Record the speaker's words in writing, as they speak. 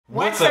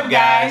What's up,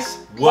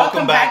 guys?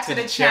 Welcome back to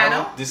the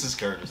channel. This is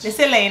Curtis. This is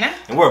Elena.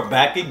 And we're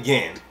back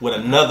again with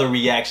another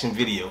reaction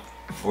video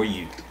for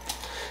you.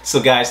 So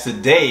guys,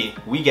 today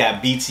we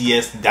got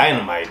BTS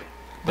Dynamite,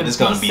 but it's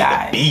going to be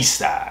the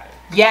B-side.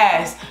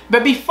 Yes,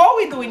 but before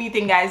we do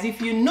anything, guys, if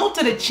you're new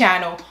to the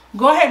channel,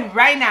 go ahead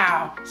right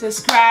now,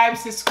 subscribe.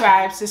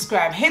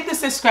 Hit the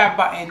subscribe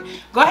button.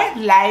 Go ahead,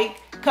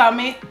 like,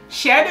 comment,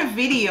 share the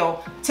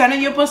video, turn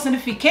on your post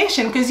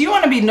notification because you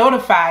want to be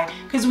notified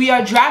because we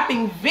are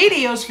dropping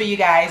videos for you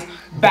guys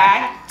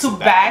back to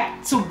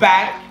back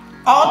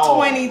all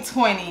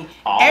 2020.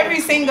 Every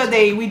single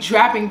day we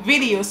dropping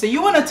videos, so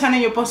you want to turn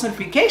on your post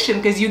notification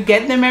because you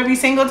get them every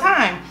single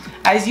time.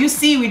 As you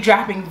see, we're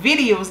dropping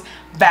videos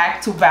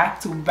back to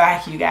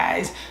back, you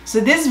guys. So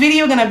this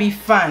video gonna be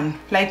fun.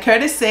 Like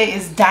Curtis said,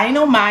 is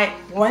Dynamite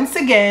once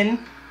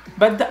again,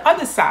 but the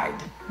other side,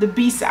 the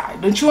B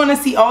side. Don't you want to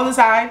see all the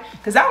side?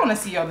 Because I want to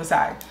see all the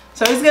side.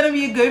 So it's gonna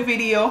be a good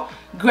video.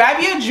 Grab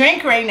your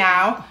drink right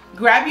now,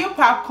 grab your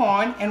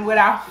popcorn, and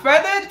without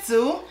further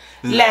ado,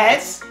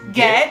 let's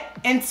get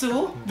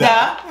into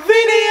the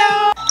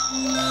video.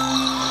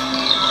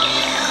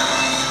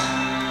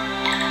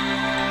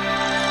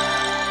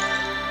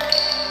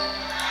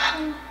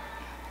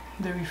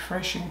 The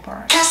refreshing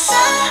part. So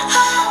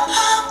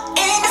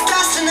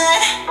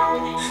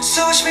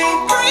watch me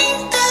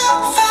bring the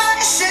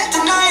fire, set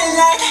the night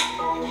light.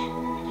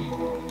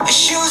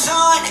 Shoes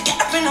on, get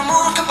up in the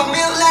morning, cup of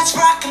milk, let's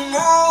rock and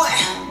roll.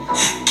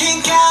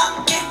 Kink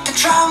out, get the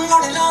drum,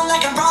 rolling on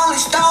like a rolling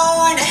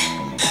stone.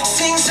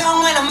 Sing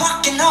song when I'm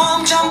walking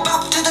home, jump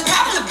up to the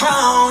top of the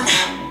brown.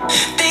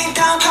 Ding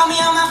dong, call me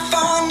on my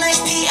phone, nice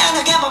tea, and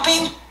I get my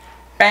ping.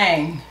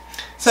 Bang.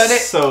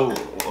 So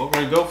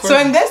okay, go for it. So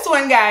in this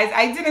one, guys,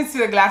 I didn't see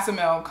the glass of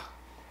milk.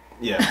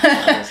 Yeah,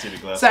 I didn't see the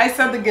glass. So I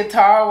saw the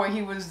guitar where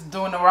he was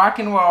doing the rock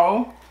and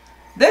roll.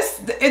 This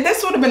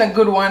would have been a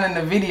good one in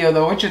the video,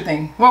 though. What you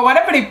think? Well,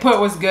 whatever they put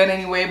was good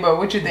anyway. But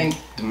what you think?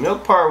 The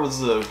milk part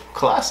was a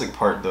classic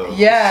part, though.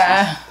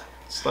 Yeah.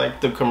 It's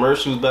like the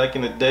commercials back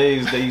in the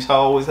days. They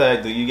always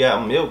had, "Do you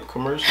got milk?"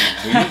 commercials.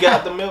 Do you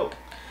got the milk?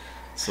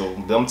 So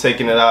them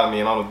taking it out of me,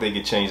 and I don't think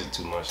it changed it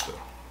too much, though.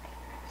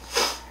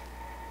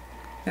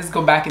 Let's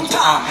go back into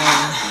our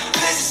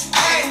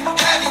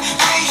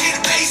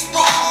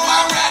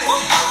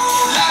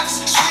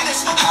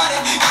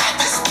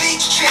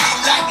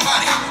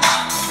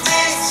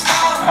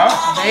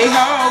Oh, they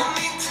hope.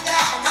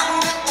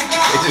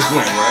 It just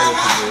went right up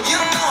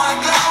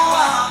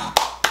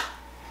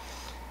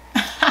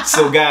to this.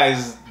 So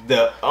guys,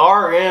 the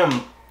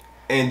RM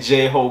and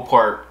J-Hope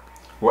part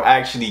were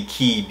actually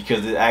key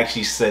because it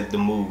actually set the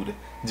mood.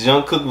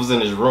 Jungkook was in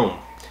his room,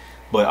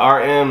 but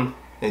RM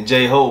and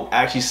J-Hope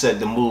actually set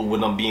the mood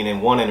with them being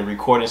in a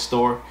recording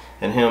store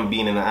and him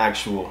being in an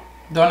actual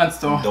donut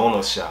store.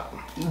 Donut shop.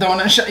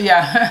 Donut shop,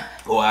 yeah.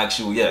 Or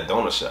actual, yeah,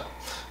 donut shop.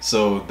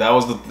 So that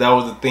was the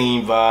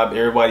theme vibe.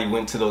 Everybody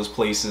went to those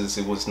places.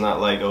 It was not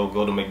like, oh,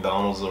 go to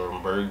McDonald's or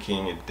Burger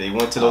King. They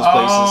went to those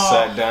places,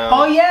 sat down.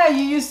 Oh yeah,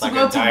 you used to like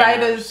go to buy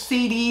the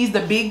CDs,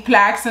 the big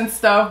plaques and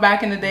stuff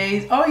back in the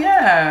days. Oh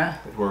yeah.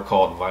 They were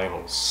called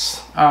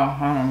vinyls. Oh,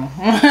 I don't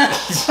know.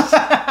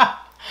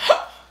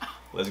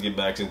 Let's get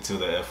back into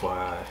the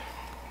FYI.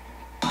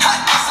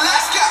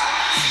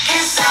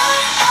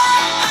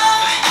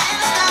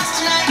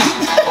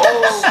 Oh.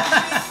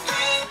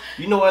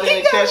 You know I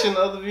didn't catch in the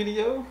other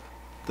video?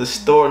 The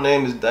store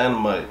name is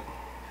Dynamite.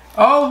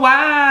 Oh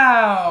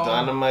wow.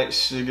 Dynamite,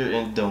 sugar,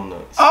 and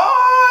donuts.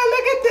 Oh,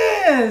 look at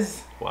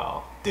this.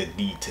 Wow, the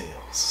details.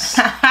 He's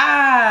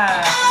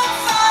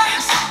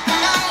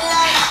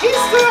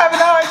still having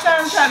a hard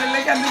time trying to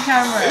look at the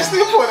camera. He's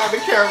still pointing at the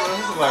camera.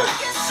 It's like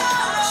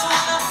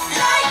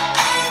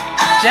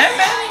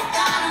JIMIN.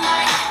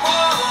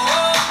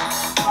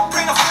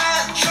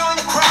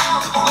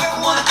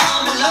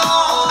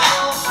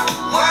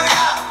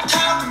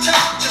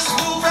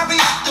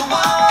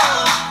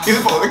 he's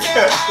supposed to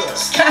catch that.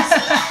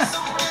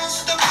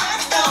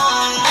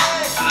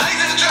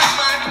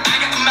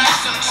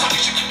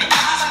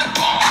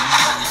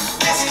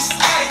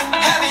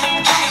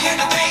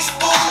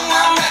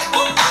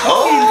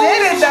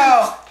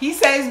 He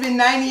said it's been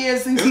 9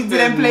 years since he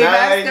didn't play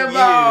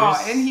basketball,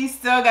 and he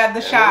still got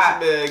the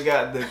shot. This man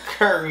got the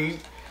curry.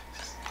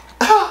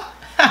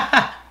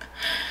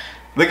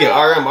 Look at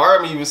RM.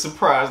 RM even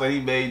surprised that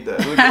he made that.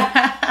 Look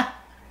at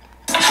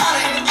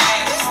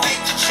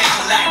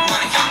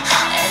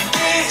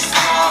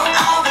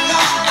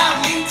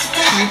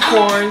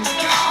records,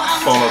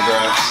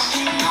 phonographs.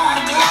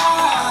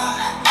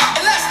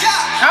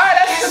 Oh,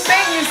 that's the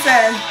thing you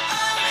said.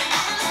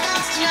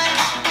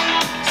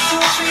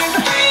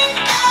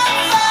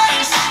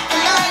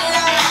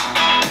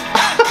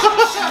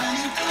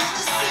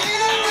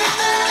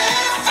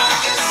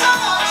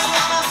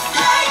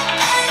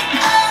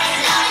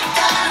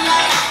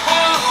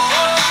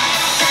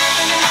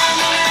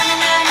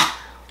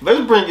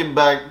 Let's bring it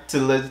back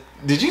to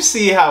did you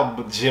see how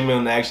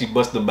JIMIN actually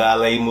bust the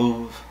ballet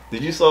move?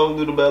 Did you saw him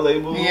do the ballet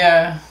move?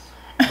 Yeah.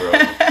 Bro.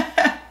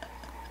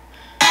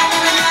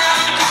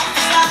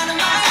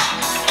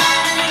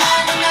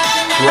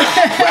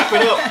 Wrap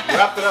it up.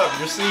 Wrap it up.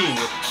 You're seeing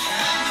it.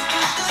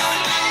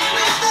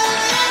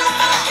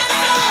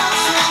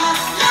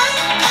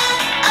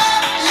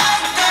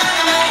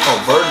 Oh,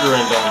 burger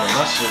and donut,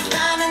 not sugar.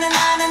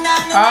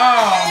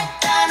 Oh.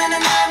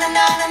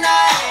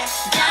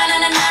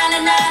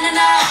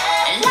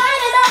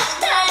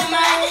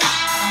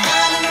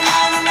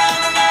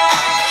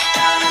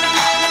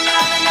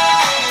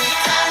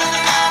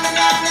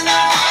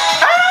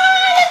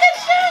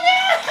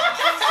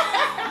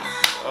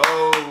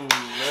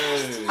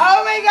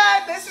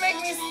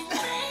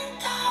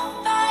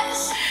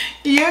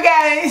 You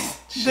guys,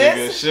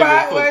 this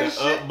part put was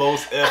the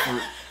utmost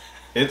effort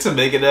into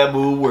making that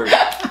move work.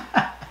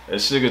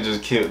 And Sugar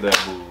just killed that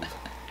move.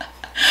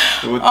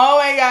 Oh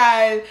my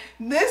god,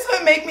 this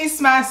would make me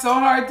smile so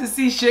hard to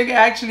see Sugar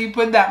actually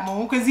put that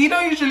move, because he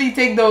don't usually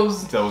take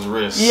those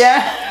risks.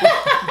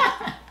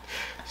 Yeah.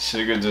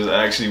 Sugar just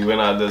actually went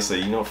out there and said,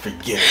 you know,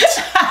 forget it.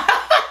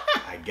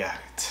 I got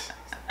it.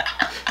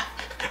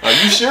 Are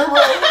you sure,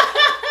 bro?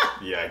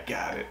 Yeah, I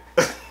got it.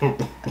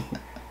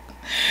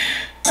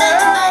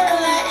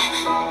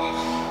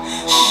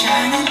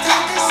 Shining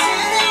through the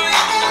city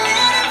with a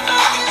little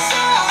fucking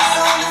soul.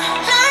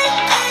 Light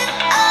it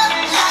up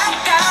like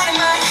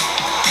dynamite.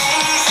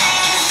 This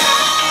is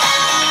sets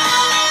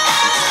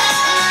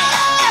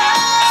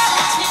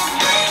me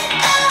free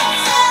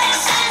outside,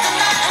 see the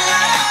light.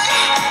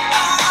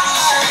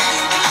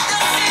 Shining through the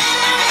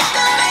city with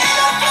a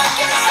little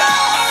fucking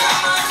soul.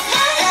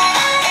 Light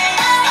it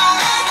up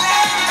like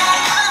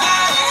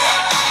dynamite.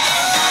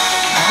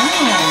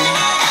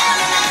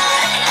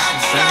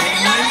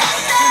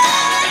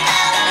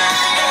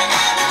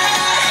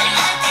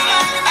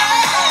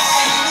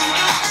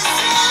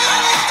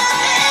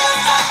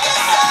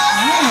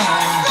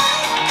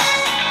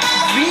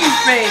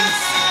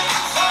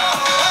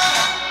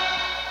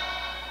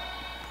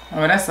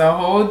 Oh, that's a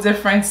whole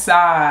different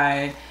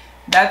side.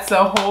 That's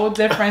a whole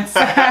different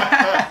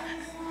side.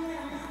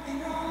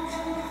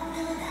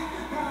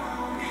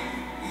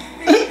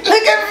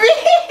 Look at me.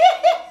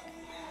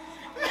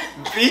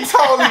 He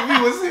told me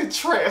he was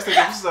entranced in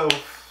himself.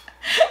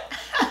 2,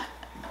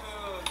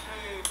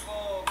 3,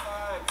 4, 5,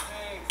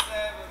 6,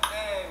 7,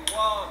 8,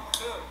 1,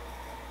 2.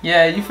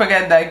 Yeah, you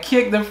forgot that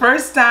kick the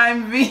first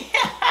time, V.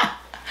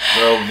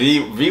 Bro,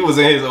 V was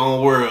in his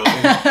own world.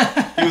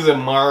 He was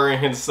admiring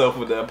himself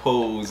with that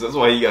pose. That's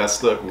why he got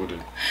stuck with it.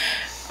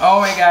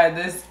 Oh my god,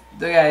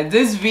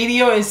 this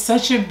video is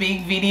such a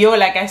big video.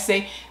 Like I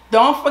say,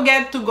 don't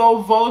forget to go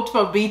vote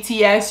for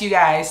BTS, you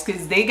guys,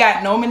 because they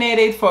got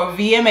nominated for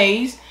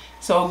VMAs.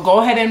 So go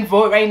ahead and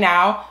vote right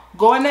now.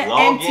 Go on the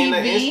Log MTV. in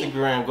to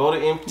Instagram. Go to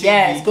MTV.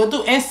 Yes, go to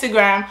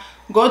Instagram.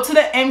 Go to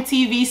the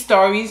MTV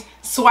stories.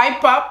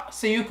 Swipe up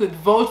so you could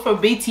vote for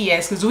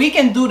BTS, because we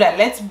can do that.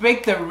 Let's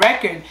break the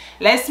record.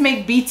 Let's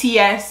make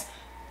BTS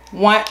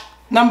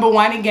number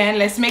one again.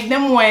 Let's make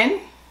them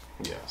win.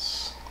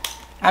 Yes.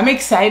 I'm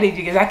excited,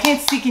 you guys. I can't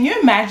see. Can you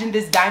imagine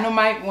this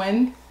Dynamite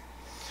win?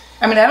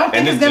 I mean, I don't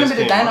think it's gonna be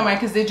the Dynamite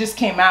because they just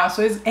came out.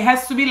 So it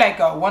has to be like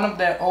one of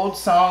the old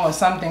song or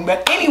something.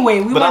 But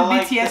anyway, we want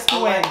BTS to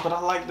win. But I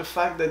like the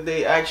fact that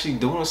they actually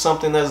doing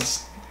something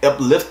that's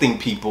uplifting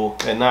people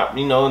and not,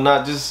 you know,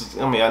 not just,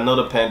 I mean, I know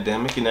the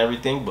pandemic and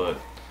everything, but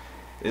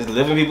it's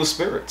living people's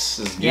spirits.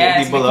 It's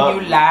giving people up,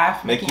 making you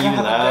laugh, making you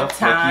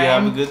laugh, making you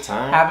have a good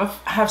time,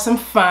 have some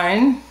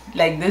fun.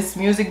 Like this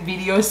music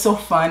video is so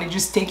fun. It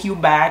just take you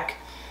back.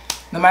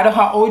 No matter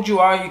how old you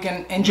are, you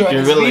can enjoy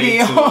this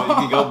video. You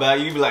can go back,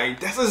 you be like,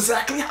 that's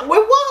exactly how it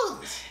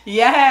was.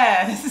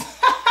 Yes.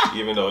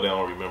 Even though they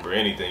don't remember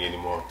anything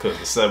anymore, because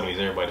the 70s,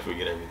 everybody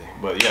forget everything.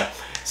 But yeah,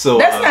 so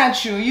that's not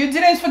true. You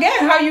didn't forget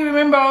how you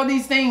remember all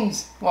these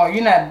things. Well,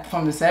 you're not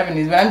from the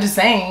 70s, but I'm just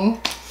saying.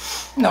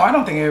 No, I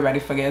don't think everybody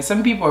forgets.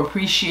 Some people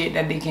appreciate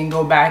that they can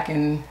go back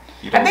and.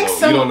 You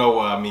don't know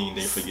what I mean.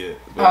 They forget.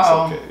 But it's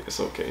okay. It's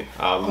okay.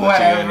 I'll let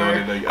whatever. You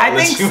know that I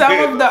think some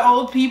of the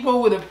old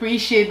people would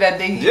appreciate that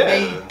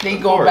they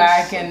go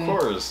back and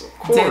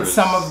did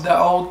some of the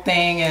old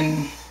thing,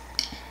 and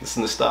it's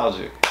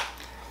nostalgic.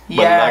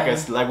 Yeah.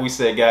 But like we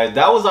said, guys,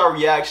 that was our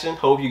reaction.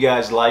 Hope you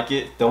guys like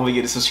it. Don't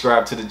forget to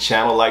subscribe to the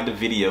channel, like the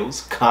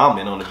videos,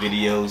 comment on the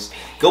videos.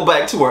 Go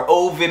back to our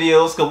old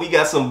videos because we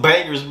got some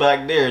bangers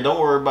back there. Don't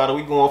worry about it.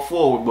 We going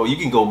forward, but you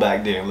can go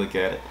back there and look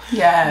at it.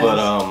 Yeah.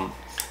 But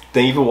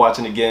thank you for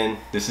watching again.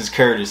 This is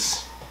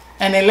Curtis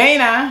and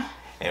Elena,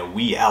 and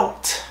we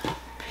out.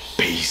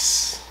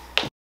 Peace.